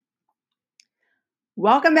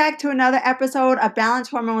Welcome back to another episode of Balance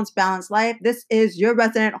Hormones, Balanced Life. This is your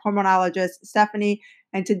resident hormonologist, Stephanie,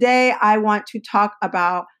 and today I want to talk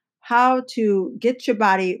about how to get your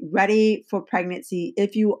body ready for pregnancy.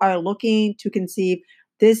 If you are looking to conceive,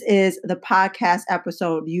 this is the podcast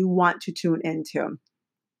episode you want to tune into.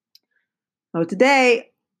 So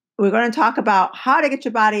today we're going to talk about how to get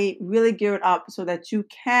your body really geared up so that you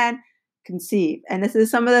can conceive. And this is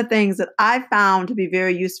some of the things that I found to be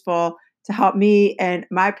very useful to help me and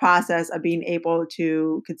my process of being able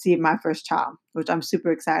to conceive my first child, which I'm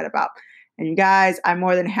super excited about. And you guys, I'm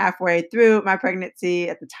more than halfway through my pregnancy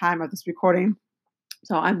at the time of this recording.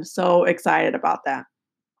 So I'm so excited about that.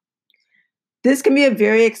 This can be a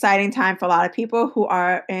very exciting time for a lot of people who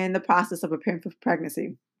are in the process of preparing for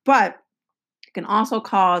pregnancy, but it can also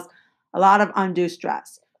cause a lot of undue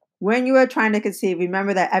stress. When you are trying to conceive,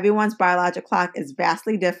 remember that everyone's biological clock is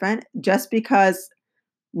vastly different. Just because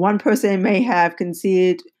one person may have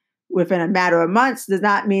conceived within a matter of months does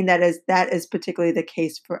not mean that is particularly the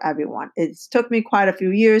case for everyone. It's took me quite a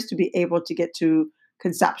few years to be able to get to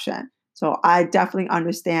conception. So I definitely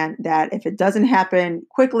understand that if it doesn't happen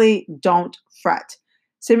quickly, don't fret.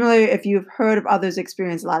 Similarly, if you've heard of others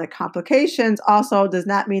experience a lot of complications, also does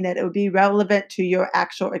not mean that it would be relevant to your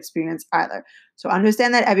actual experience either. So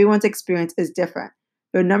understand that everyone's experience is different.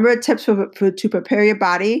 There are a number of tips to prepare your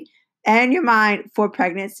body and your mind for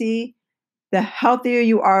pregnancy. The healthier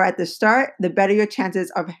you are at the start, the better your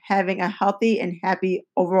chances of having a healthy and happy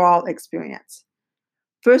overall experience.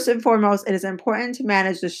 First and foremost, it is important to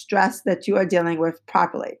manage the stress that you are dealing with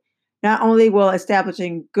properly. Not only will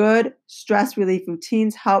establishing good stress relief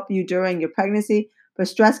routines help you during your pregnancy, but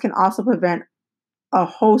stress can also prevent a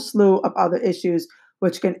whole slew of other issues,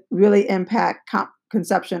 which can really impact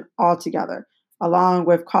conception altogether, along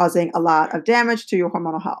with causing a lot of damage to your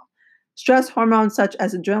hormonal health. Stress hormones such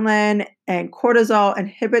as adrenaline and cortisol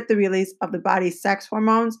inhibit the release of the body's sex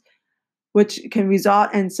hormones, which can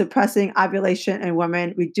result in suppressing ovulation in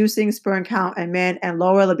women, reducing sperm count in men, and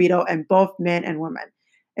lower libido in both men and women.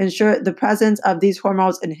 Ensure the presence of these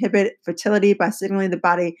hormones inhibit fertility by signaling the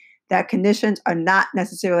body that conditions are not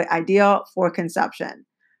necessarily ideal for conception.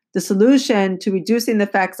 The solution to reducing the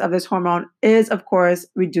effects of this hormone is, of course,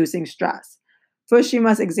 reducing stress. First, you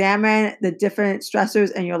must examine the different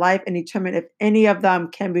stressors in your life and determine if any of them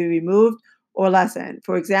can be removed or lessened.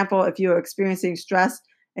 For example, if you are experiencing stress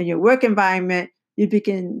in your work environment, you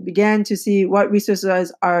begin to see what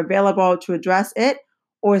resources are available to address it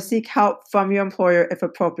or seek help from your employer if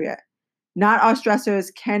appropriate. Not all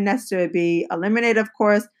stressors can necessarily be eliminated, of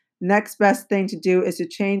course. Next best thing to do is to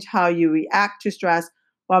change how you react to stress.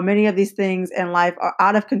 While many of these things in life are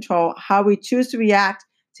out of control, how we choose to react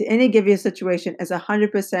to any given situation is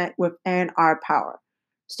 100% within our power.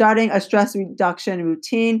 Starting a stress reduction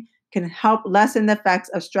routine can help lessen the effects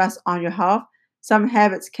of stress on your health. Some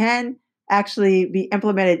habits can actually be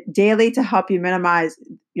implemented daily to help you minimize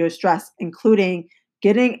your stress, including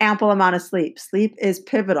getting ample amount of sleep. Sleep is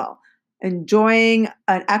pivotal. Enjoying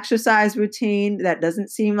an exercise routine that doesn't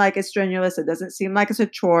seem like it's strenuous, it doesn't seem like it's a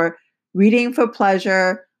chore, reading for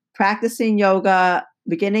pleasure, practicing yoga,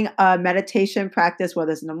 beginning a meditation practice,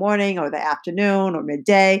 whether it's in the morning or the afternoon or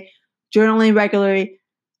midday, journaling regularly.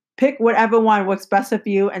 Pick whatever one works best for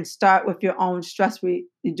you and start with your own stress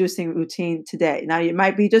reducing routine today. Now, it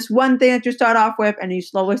might be just one thing that you start off with and you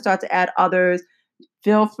slowly start to add others.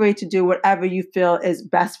 Feel free to do whatever you feel is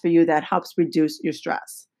best for you that helps reduce your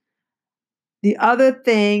stress. The other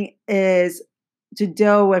thing is to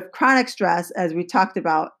deal with chronic stress, as we talked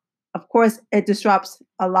about. Of course, it disrupts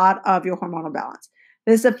a lot of your hormonal balance.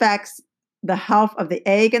 This affects the health of the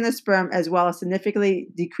egg and the sperm, as well as significantly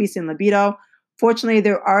decreasing libido. Fortunately,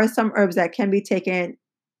 there are some herbs that can be taken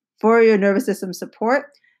for your nervous system support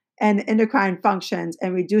and endocrine functions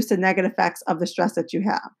and reduce the negative effects of the stress that you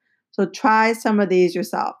have. So try some of these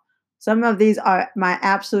yourself. Some of these are my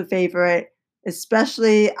absolute favorite,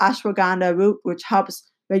 especially ashwagandha root, which helps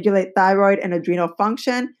regulate thyroid and adrenal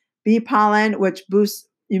function, bee pollen, which boosts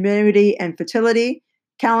immunity and fertility,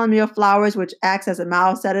 chamomile flowers, which acts as a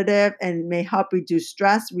mild sedative and may help reduce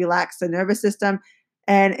stress, relax the nervous system,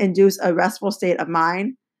 and induce a restful state of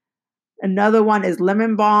mind. Another one is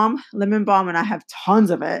lemon balm. Lemon balm, and I have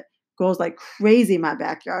tons of it, goes like crazy in my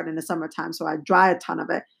backyard in the summertime, so I dry a ton of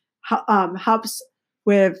it. Helps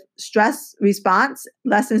with stress response,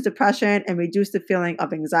 lessens depression, and reduce the feeling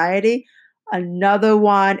of anxiety. Another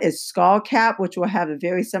one is skullcap, which will have a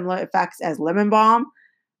very similar effects as lemon balm.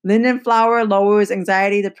 Linden flower lowers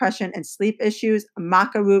anxiety, depression, and sleep issues.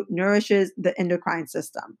 Maca root nourishes the endocrine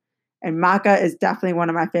system. And maca is definitely one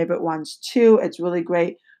of my favorite ones too. It's really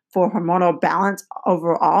great for hormonal balance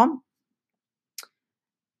overall.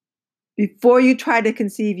 Before you try to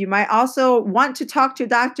conceive, you might also want to talk to your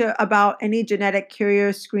doctor about any genetic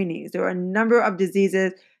carrier screenings. There are a number of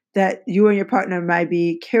diseases that you and your partner might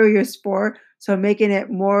be carriers for, so making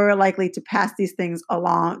it more likely to pass these things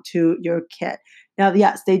along to your kid. Now,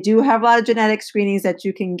 yes, they do have a lot of genetic screenings that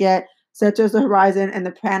you can get, such as the Horizon and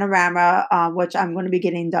the Panorama, which I'm going to be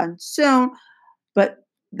getting done soon. But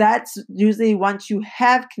that's usually once you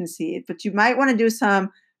have conceived. But you might want to do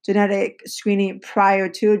some genetic screening prior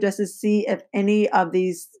to, just to see if any of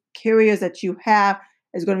these carriers that you have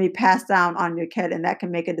is going to be passed down on your kid. And that can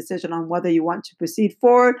make a decision on whether you want to proceed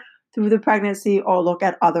forward through the pregnancy or look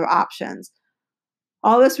at other options.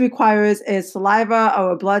 All this requires is saliva or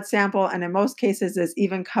a blood sample, and in most cases is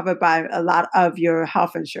even covered by a lot of your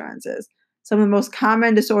health insurances. Some of the most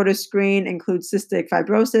common disorders screened include cystic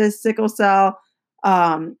fibrosis, sickle cell,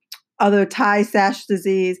 um, other Tay-Sachs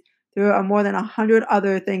disease. There are more than 100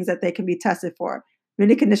 other things that they can be tested for.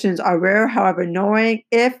 Many conditions are rare. However, knowing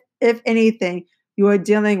if anything, you are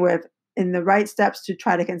dealing with in the right steps to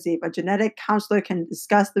try to conceive. A genetic counselor can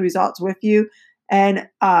discuss the results with you and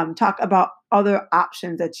talk about other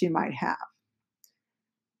options that you might have.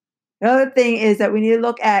 The other thing is that we need to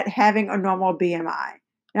look at having a normal BMI.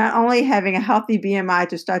 Not only having a healthy BMI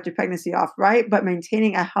to start your pregnancy off right, but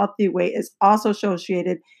maintaining a healthy weight is also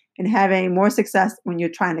associated in having more success when you're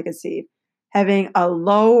trying to conceive. Having a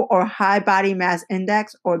low or high body mass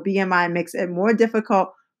index or BMI makes it more difficult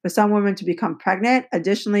for some women to become pregnant.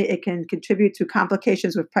 Additionally, it can contribute to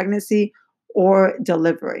complications with pregnancy or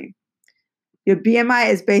delivery. Your BMI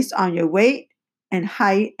is based on your weight and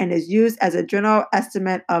height and is used as a general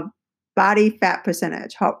estimate of body fat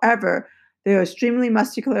percentage. However, they are extremely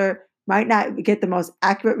muscular, might not get the most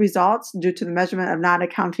accurate results due to the measurement of not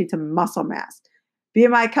accounting to muscle mass.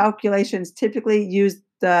 BMI calculations typically use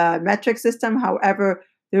the metric system. However,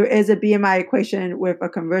 there is a BMI equation with a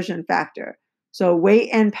conversion factor. So weight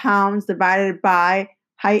in pounds divided by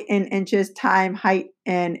height in inches times height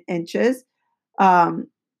in inches. Times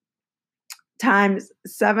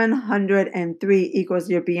 703 equals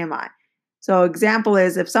your BMI. So example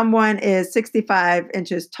is if someone is 65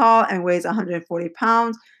 inches tall and weighs 140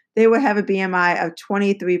 pounds, they would have a BMI of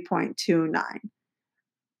 23.29.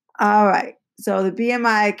 All right. So the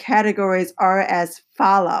BMI categories are as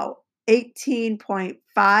follow.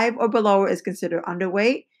 18.5 or below is considered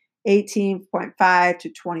underweight. 18.5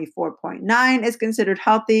 to 24.9 is considered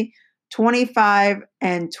healthy. 25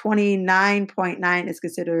 and 29.9 is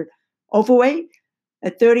considered overweight.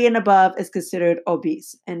 At 30 and above is considered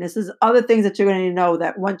obese. And this is other things that you're going to know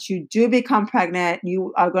that once you do become pregnant,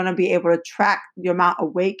 you are going to be able to track the amount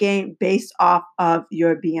of weight gain based off of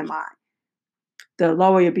your BMI. The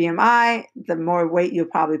lower your BMI, the more weight you'll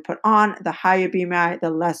probably put on. The higher BMI,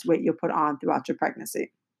 the less weight you'll put on throughout your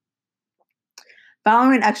pregnancy.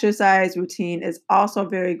 Following an exercise routine is also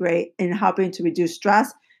very great in helping to reduce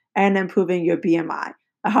stress and improving your BMI.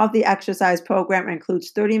 A healthy exercise program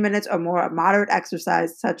includes 30 minutes or more of moderate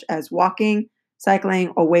exercise, such as walking, cycling,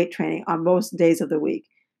 or weight training on most days of the week.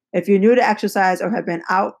 If you're new to exercise or have been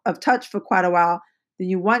out of touch for quite a while, then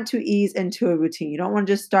you want to ease into a routine. You don't want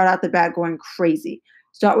to just start out the bat going crazy.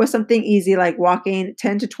 Start with something easy like walking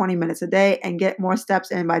 10 to 20 minutes a day and get more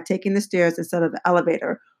steps in by taking the stairs instead of the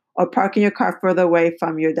elevator or parking your car further away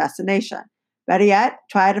from your destination. Better yet,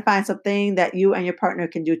 try to find something that you and your partner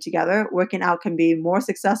can do together. Working out can be more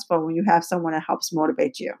successful when you have someone that helps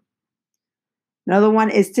motivate you. Another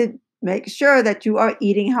one is to make sure that you are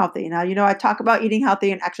eating healthy. Now, I talk about eating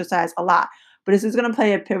healthy and exercise a lot, but this is going to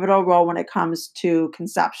play a pivotal role when it comes to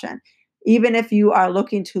conception. Even if you are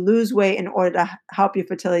looking to lose weight in order to help your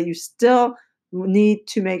fertility, you still need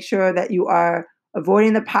to make sure that you are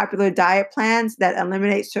avoiding the popular diet plans that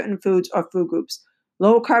eliminate certain foods or food groups.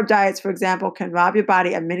 Low-carb diets, for example, can rob your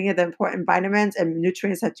body of many of the important vitamins and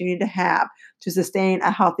nutrients that you need to have to sustain a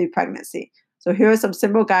healthy pregnancy. So here are some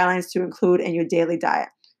simple guidelines to include in your daily diet.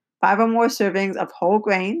 5 or more servings of whole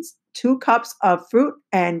grains, 2 cups of fruit,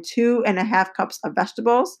 and 2.5 cups of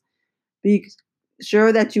vegetables. Be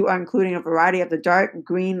sure that you are including a variety of the dark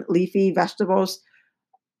green leafy vegetables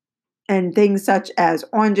and things such as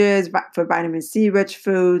oranges for vitamin C rich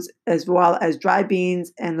foods, as well as dry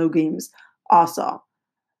beans and legumes also.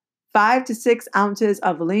 5 to 6 ounces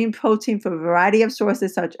of lean protein from a variety of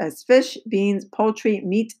sources such as fish, beans, poultry,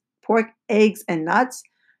 meat, pork, eggs, and nuts,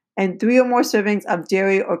 and 3 or more servings of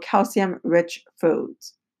dairy or calcium-rich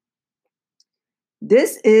foods.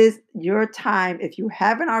 This is your time, if you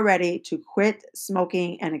haven't already, to quit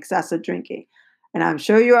smoking and excessive drinking. And I'm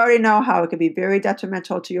sure you already know how it can be very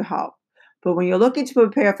detrimental to your health. But when you're looking to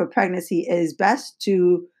prepare for pregnancy, it is best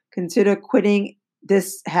to consider quitting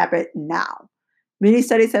this habit now. Many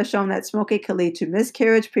studies have shown that smoking can lead to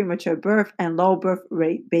miscarriage, premature birth, and low birth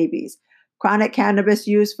rate babies. Chronic cannabis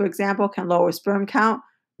use, for example, can lower sperm count.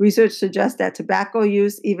 Research suggests that tobacco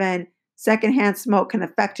use, even secondhand smoke, can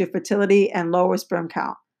affect your fertility and lower sperm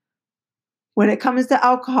count. When it comes to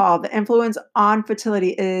alcohol, the influence on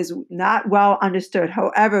fertility is not well understood.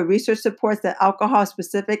 However, research supports that alcohol,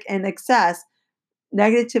 specific in excess,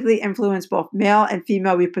 negatively influence both male and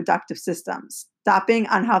female reproductive systems. Stopping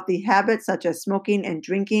unhealthy habits such as smoking and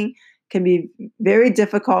drinking can be very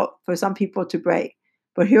difficult for some people to break.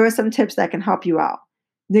 But here are some tips that can help you out.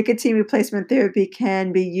 Nicotine replacement therapy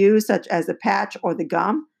can be used, such as the patch or the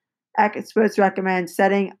gum. Experts recommend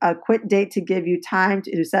setting a quit date to give you time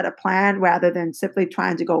to set a plan rather than simply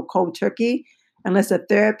trying to go cold turkey. Unless a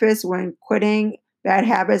therapist, when quitting bad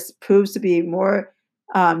habits proves to be more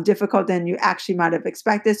difficult than you actually might have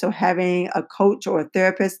expected. So, having a coach or a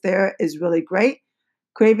therapist there is really great.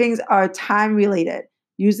 Cravings are time related,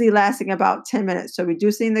 usually lasting about 10 minutes. So,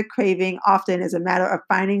 reducing the craving often is a matter of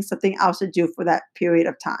finding something else to do for that period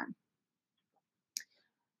of time.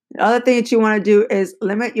 The other thing that you want to do is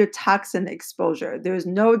limit your toxin exposure. There is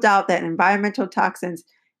no doubt that environmental toxins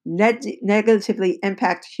negatively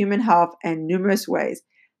impact human health in numerous ways.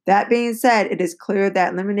 That being said, it is clear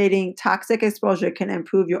that eliminating toxic exposure can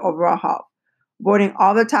improve your overall health. Avoiding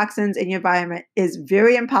all the toxins in your environment is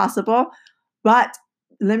very impossible, but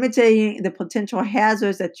limiting the potential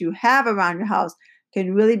hazards that you have around your house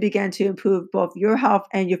can really begin to improve both your health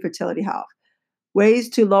and your fertility health. Ways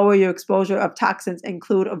to lower your exposure of toxins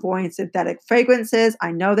include avoiding synthetic fragrances.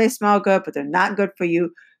 I know they smell good, but they're not good for you.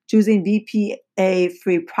 Choosing BPA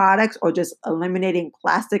free products or just eliminating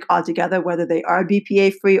plastic altogether, whether they are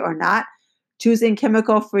BPA free or not. Choosing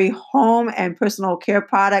chemical free home and personal care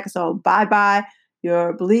products. So, bye bye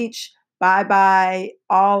your bleach, bye bye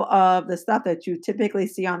all of the stuff that you typically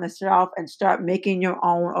see on the shelf, and start making your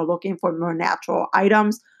own or looking for more natural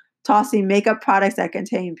items. Tossing makeup products that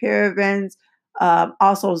contain parabens,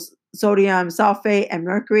 also sodium sulfate and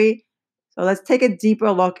mercury. So let's take a deeper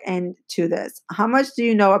look into this. How much do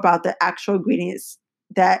you know about the actual ingredients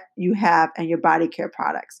that you have in your body care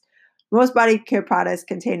products? Most body care products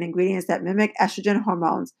contain ingredients that mimic estrogen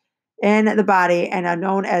hormones in the body and are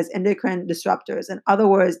known as endocrine disruptors. In other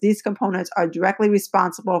words, these components are directly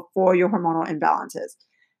responsible for your hormonal imbalances.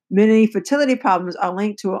 Many fertility problems are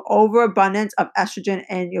linked to an overabundance of estrogen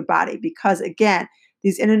in your body because, again,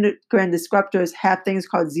 these endocrine disruptors have things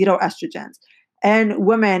called xenoestrogens. And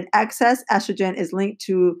women, excess estrogen is linked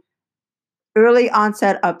to early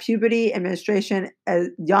onset of puberty, administration at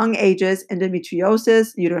young ages,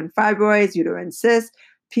 endometriosis, uterine fibroids, uterine cysts,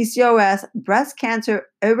 PCOS, breast cancer,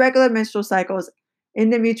 irregular menstrual cycles,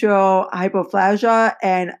 endometrial hypoplasia,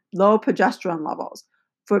 and low progesterone levels.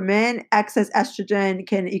 For men, excess estrogen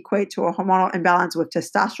can equate to a hormonal imbalance with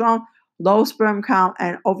testosterone, low sperm count,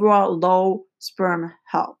 and overall low sperm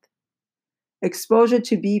health. Exposure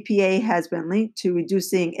to BPA has been linked to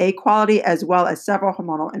reducing egg quality as well as several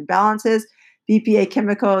hormonal imbalances. BPA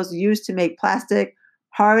chemicals used to make plastic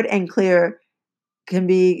hard and clear can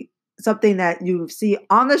be something that you see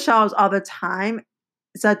on the shelves all the time,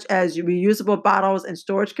 such as reusable bottles and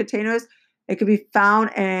storage containers. It can be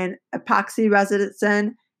found in epoxy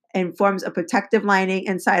resin and forms a protective lining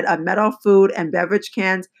inside of metal food and beverage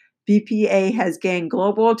cans. BPA has gained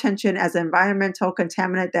global attention as an environmental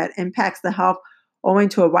contaminant that impacts the health owing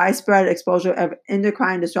to a widespread exposure of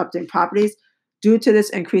endocrine disrupting properties. Due to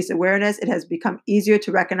this increased awareness, it has become easier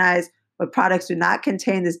to recognize when products do not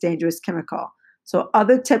contain this dangerous chemical. So,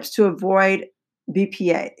 other tips to avoid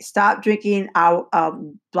BPA: stop drinking out of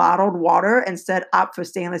bottled water. Instead, opt for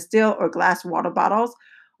stainless steel or glass water bottles.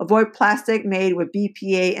 Avoid plastic made with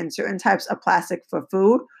BPA and certain types of plastic for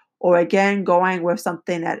food, or again, going with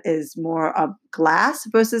something that is more of glass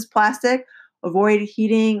versus plastic. Avoid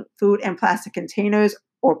heating food in plastic containers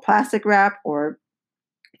or plastic wrap or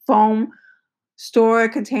foam. Store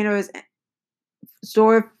containers,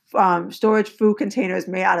 storage food containers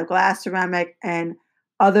made out of glass, ceramic, and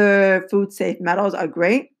other food safe metals are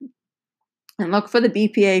great. And look for the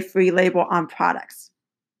BPA free label on products.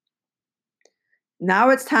 Now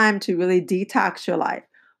it's time to really detox your life.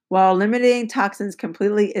 While eliminating toxins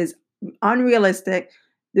completely is unrealistic,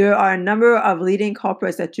 there are a number of leading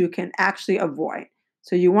culprits that you can actually avoid.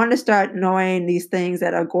 So you want to start knowing these things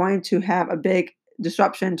that are going to have a big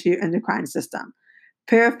disruption to your endocrine system.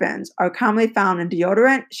 Paraffins are commonly found in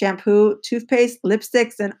deodorant, shampoo, toothpaste,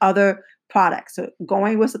 lipsticks, and other products. So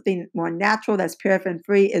going with something more natural that's paraffin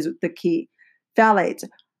free is the key. Phthalates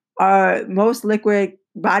are most liquid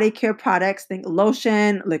body care products. Think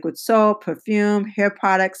lotion, liquid soap, perfume, hair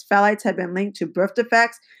products. Phthalates have been linked to birth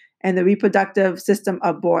defects and the reproductive system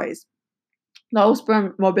of boys. Low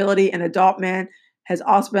sperm mobility in adult men has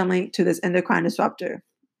also been linked to this endocrine disruptor.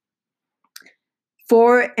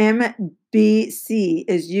 4-MBC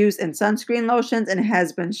is used in sunscreen lotions and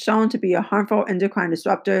has been shown to be a harmful endocrine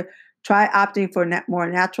disruptor. Try opting for more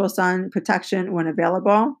natural sun protection when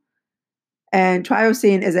available. And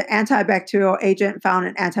triosine is an antibacterial agent found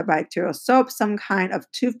in antibacterial soap, some kind of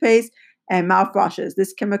toothpaste, and mouthwashes.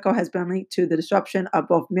 This chemical has been linked to the disruption of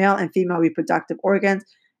both male and female reproductive organs,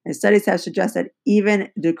 and studies have suggested even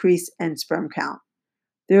decrease in sperm count.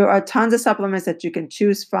 There are tons of supplements that you can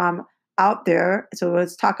choose from out there. So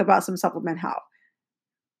let's talk about some supplement health.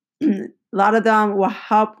 A lot of them will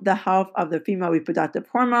help the health of the female reproductive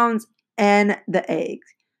hormones and the eggs.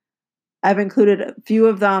 I've included a few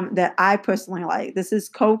of them that I personally like. This is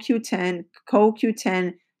CoQ10.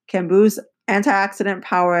 CoQ10 can boost antioxidant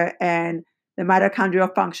power and the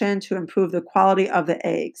mitochondrial function to improve the quality of the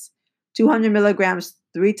eggs. 200 milligrams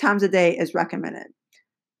 3 times a day is recommended.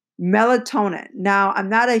 Melatonin. Now, I'm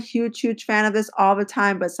not a huge fan of this all the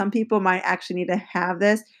time, but some people might actually need to have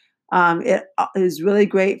this. It is really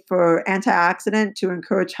great for antioxidant to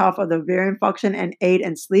encourage health of the ovarian function and aid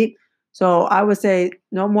in sleep. So I would say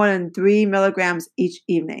no more than 3 milligrams each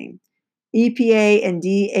evening. EPA and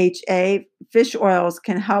DHA fish oils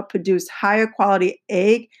can help produce higher quality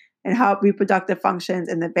egg and help reproductive functions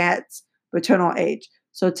in the advanced maternal age.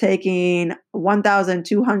 So taking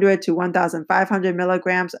 1,200 to 1,500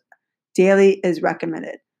 milligrams daily is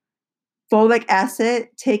recommended. Folic acid,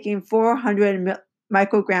 taking 400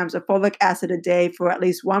 micrograms of folic acid a day for at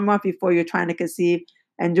least 1 month before you're trying to conceive,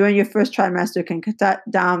 and during your first trimester can cut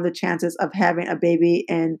down the chances of having a baby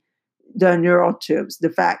in the neural tubes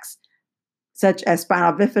defects, such as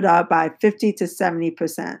spinal bifida, by 50 to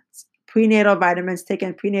 70%. Prenatal vitamins,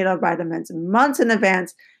 taking prenatal vitamins months in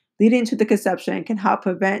advance leading to the conception can help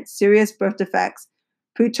prevent serious birth defects,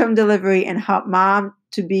 preterm delivery, and help mom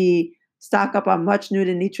to be stock up on much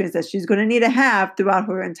needed nutrients that she's going to need to have throughout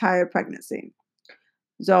her entire pregnancy.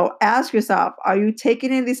 So ask yourself, are you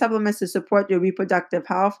taking any of these supplements to support your reproductive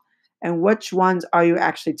health? And which ones are you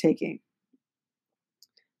actually taking?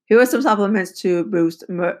 Here are some supplements to boost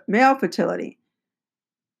male fertility.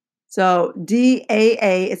 So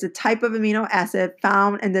DAA is a type of amino acid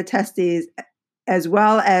found in the testes as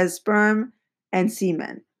well as sperm and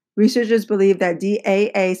semen. Researchers believe that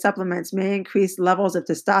DAA supplements may increase levels of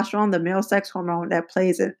testosterone, the male sex hormone that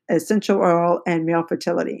plays an essential role in male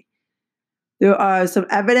fertility. There are some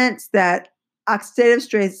evidence that oxidative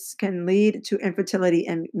stress can lead to infertility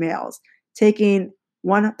in males. Taking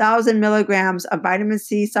 1,000 milligrams of vitamin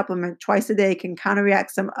C supplement twice a day can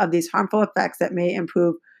counteract some of these harmful effects that may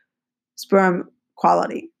improve sperm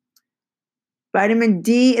quality. Vitamin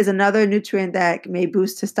D is another nutrient that may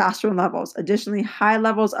boost testosterone levels. Additionally, high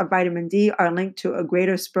levels of vitamin D are linked to a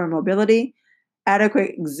greater sperm mobility.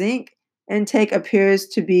 Adequate zinc intake appears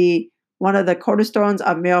to be one of the cornerstones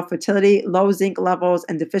of male fertility. Low zinc levels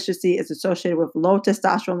and deficiency is associated with low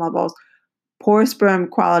testosterone levels, poor sperm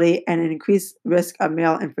quality, and an increased risk of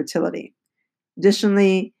male infertility.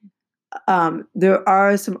 Additionally, there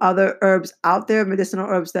are some other herbs out there, medicinal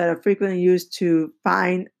herbs that are frequently used to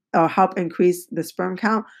find or help increase the sperm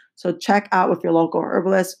count. So check out with your local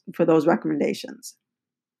herbalist for those recommendations.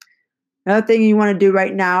 Another thing you want to do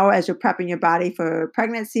right now as you're prepping your body for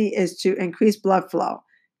pregnancy is to increase blood flow.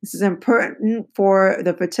 This is important for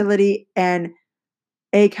the fertility and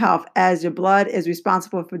egg health, as your blood is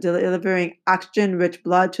responsible for delivering oxygen-rich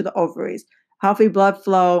blood to the ovaries. Healthy blood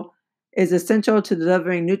flow is essential to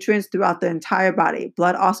delivering nutrients throughout the entire body.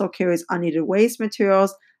 Blood also carries unneeded waste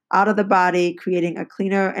materials out of the body, creating a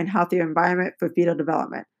cleaner and healthier environment for fetal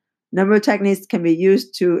development. A number of techniques can be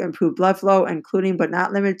used to improve blood flow, including but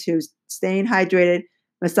not limited to staying hydrated,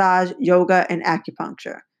 massage, yoga, and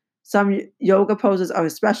acupuncture. Some yoga poses are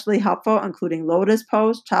especially helpful, including lotus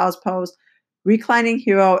pose, child's pose, reclining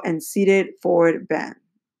hero, and seated forward bend.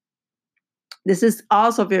 This is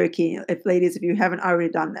also very key, ladies, if you haven't already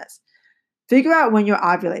done this. Figure out when you're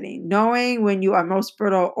ovulating. Knowing when you are most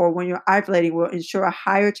fertile or when you're ovulating will ensure a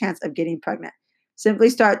higher chance of getting pregnant. Simply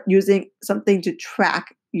start using something to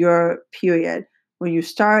track your period when you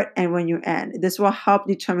start and when you end. This will help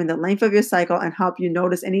determine the length of your cycle and help you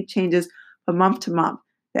notice any changes from month to month.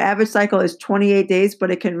 The average cycle is 28 days,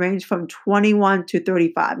 but it can range from 21 to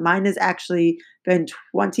 35. Mine has actually been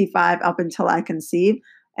 25 up until I conceived.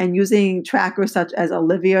 And using trackers such as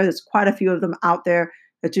Olivia, there's quite a few of them out there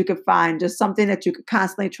that you could find, just something that you could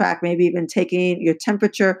constantly track. Maybe even taking your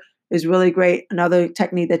temperature is really great. Another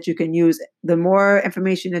technique that you can use. The more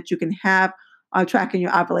information that you can have on tracking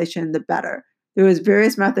your ovulation, the better. There is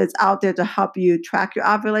various methods out there to help you track your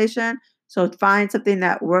ovulation. So find something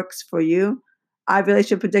that works for you.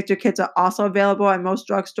 Ovulation predictor kits are also available at most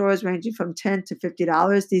drugstores, ranging from $10 to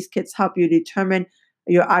 $50. These kits help you determine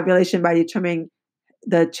your ovulation by determining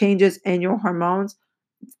the changes in your hormones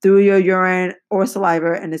through your urine or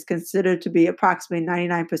saliva and is considered to be approximately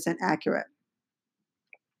 99% accurate.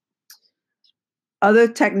 Other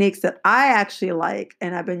techniques that I actually like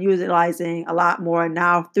and I've been utilizing a lot more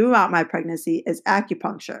now throughout my pregnancy is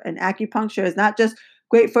acupuncture. And acupuncture is not just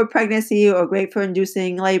great for pregnancy or great for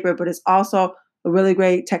inducing labor, but it's also a really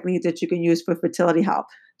great technique that you can use for fertility health.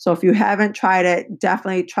 So if you haven't tried it,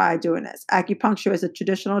 definitely try doing this. Acupuncture is a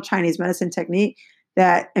traditional Chinese medicine technique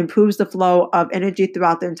that improves the flow of energy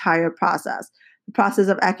throughout the entire process. The process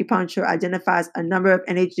of acupuncture identifies a number of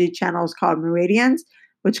energy channels called meridians,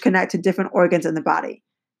 which connect to different organs in the body.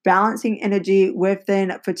 Balancing energy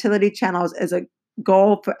within fertility channels is a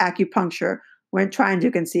goal for acupuncture when trying to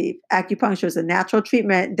conceive. Acupuncture is a natural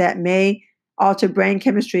treatment that may alter brain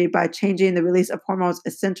chemistry by changing the release of hormones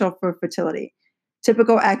essential for fertility.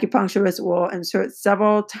 Typical acupuncturists will insert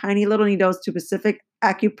several tiny little needles to specific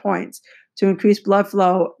acupoints to increase blood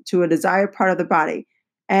flow to a desired part of the body.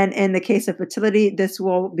 And in the case of fertility, this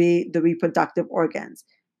will be the reproductive organs.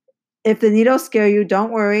 If the needles scare you,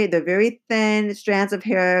 don't worry. They're very thin strands of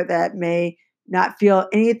hair that may not feel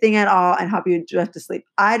anything at all and help you drift to sleep.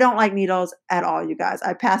 I don't like needles at all, you guys.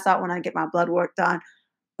 I pass out when I get my blood work done,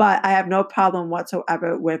 but I have no problem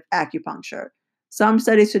whatsoever with acupuncture. Some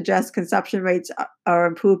studies suggest conception rates are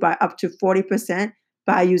improved by up to 40%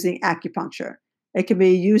 by using acupuncture. It can be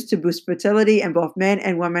used to boost fertility in both men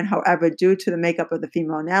and women. However, due to the makeup of the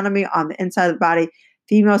female anatomy on the inside of the body,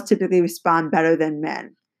 females typically respond better than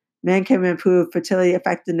men. Men can improve fertility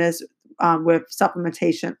effectiveness with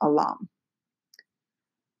supplementation alone.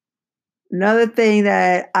 Another thing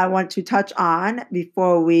that I want to touch on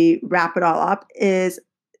before we wrap it all up is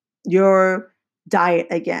your diet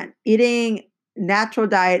again. Eating natural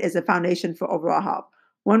diet is a foundation for overall health.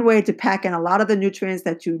 One way to pack in a lot of the nutrients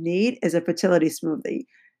that you need is a fertility smoothie.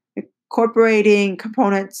 Incorporating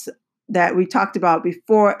components that we talked about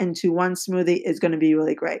before into one smoothie is going to be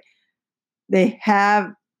really great. They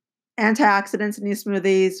have antioxidants in these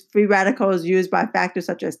smoothies, free radicals used by factors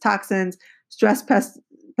such as toxins, stress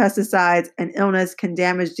pesticides, and illness can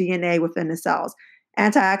damage DNA within the cells.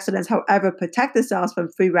 Antioxidants, however, protect the cells from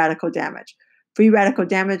free radical damage. Free radical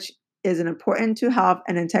damage is important to health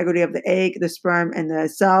and integrity of the egg, the sperm, and the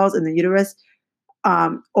cells in the uterus,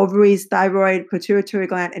 ovaries, thyroid, pituitary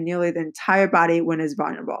gland, and nearly the entire body when it's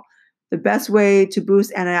vulnerable. The best way to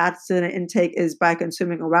boost antioxidant intake is by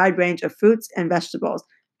consuming a wide range of fruits and vegetables.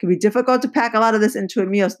 It can be difficult to pack a lot of this into a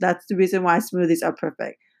meal, so that's the reason why smoothies are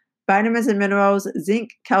perfect. Vitamins and minerals, zinc,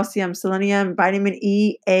 calcium, selenium, vitamin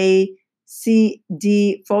E, A, C,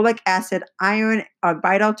 D, folic acid, iron are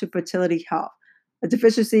vital to fertility health. A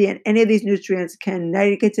deficiency in any of these nutrients can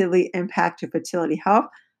negatively impact your fertility health.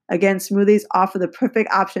 Again, smoothies offer the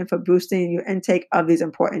perfect option for boosting your intake of these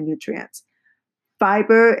important nutrients.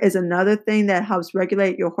 Fiber is another thing that helps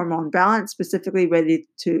regulate your hormone balance, specifically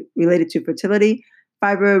related to fertility.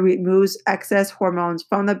 Fiber removes excess hormones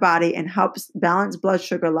from the body and helps balance blood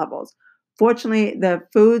sugar levels. Fortunately, the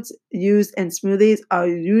foods used in smoothies are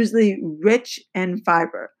usually rich in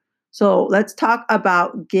fiber. So let's talk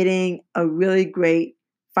about getting a really great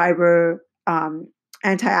fiber,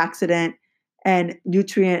 antioxidant, and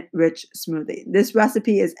nutrient-rich smoothie. This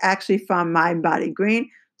recipe is actually from Mind Body Green,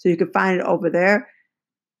 so you can find it over there.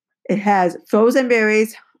 It has frozen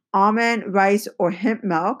berries, almond, rice, or hemp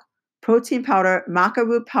milk, protein powder, maca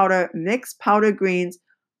root powder, mixed powdered greens,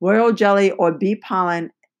 royal jelly or bee pollen,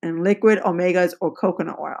 and liquid omegas or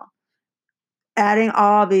coconut oil. Adding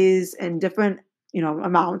all these in different,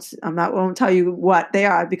 amounts, won't tell you what they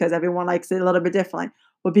are because everyone likes it a little bit differently,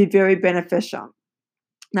 would be very beneficial.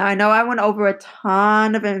 Now, I know I went over a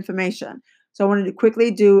ton of information, so I wanted to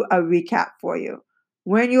quickly do a recap for you.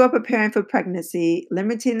 When you are preparing for pregnancy,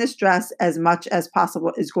 limiting the stress as much as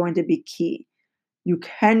possible is going to be key. You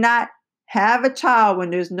cannot have a child when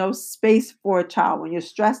there's no space for a child. When you're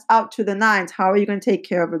stressed out to the nines, how are you going to take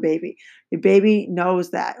care of a baby? Your baby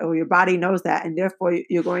knows that, or your body knows that, and therefore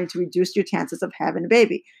you're going to reduce your chances of having a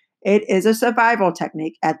baby. It is a survival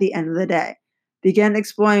technique at the end of the day. Begin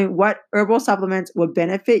exploring what herbal supplements will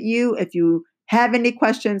benefit you. If you have any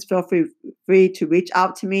questions, feel free to reach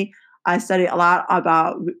out to me. I study a lot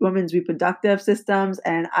about women's reproductive systems,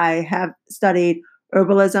 and I have studied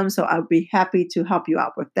herbalism, so I'll be happy to help you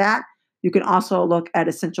out with that. You can also look at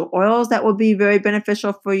essential oils that will be very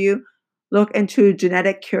beneficial for you. Look into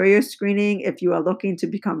genetic carrier screening if you are looking to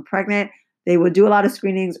become pregnant. They will do a lot of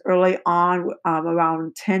screenings early on,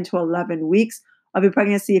 around 10 to 11 weeks of your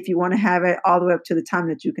pregnancy if you want to have it all the way up to the time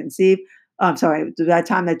that you conceive. Sorry, to that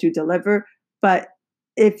time that you deliver. But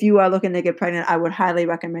if you are looking to get pregnant, I would highly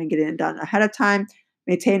recommend getting it done ahead of time.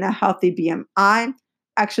 Maintain a healthy BMI.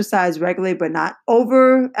 Exercise regularly, but not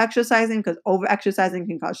over exercising, because over exercising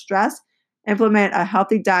can cause stress. Implement a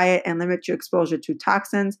healthy diet and limit your exposure to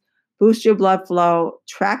toxins. Boost your blood flow.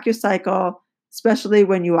 Track your cycle, especially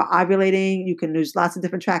when you are ovulating. You can use lots of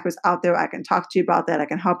different trackers out there. I can talk to you about that. I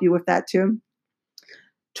can help you with that too.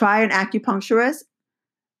 Try an acupuncturist.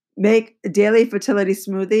 Make a daily fertility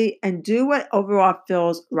smoothie and do what overall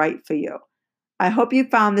feels right for you. I hope you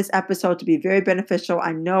found this episode to be very beneficial.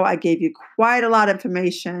 I know I gave you quite a lot of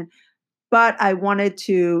information, but I wanted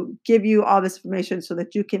to give you all this information so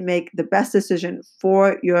that you can make the best decision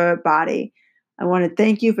for your body. I want to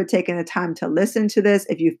thank you for taking the time to listen to this.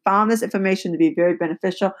 If you found this information to be very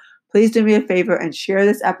beneficial, please do me a favor and share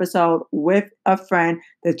this episode with a friend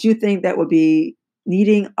that you think that would be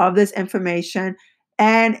needing of this information.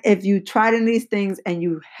 And if you tried any of these things and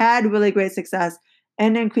you had really great success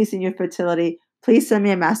in increasing your fertility, please send me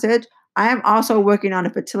a message. I am also working on a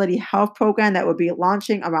fertility health program that will be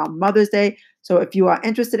launching around Mother's Day. So if you are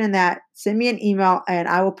interested in that, send me an email and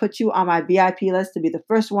I will put you on my VIP list to be the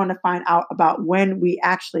first one to find out about when we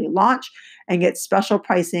actually launch and get special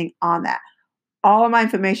pricing on that. All of my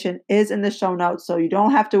information is in the show notes, so you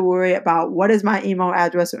don't have to worry about what is my email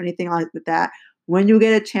address or anything like that. When you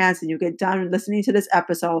get a chance and you get done listening to this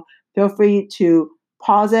episode, feel free to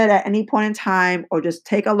pause it at any point in time or just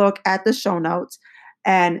take a look at the show notes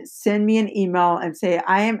and send me an email and say,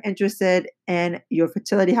 I am interested in your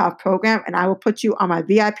fertility health program, and I will put you on my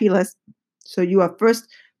VIP list so you are first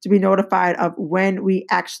to be notified of when we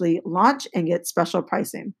actually launch and get special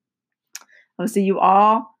pricing. I'll see you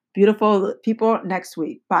all beautiful people next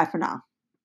week. Bye for now.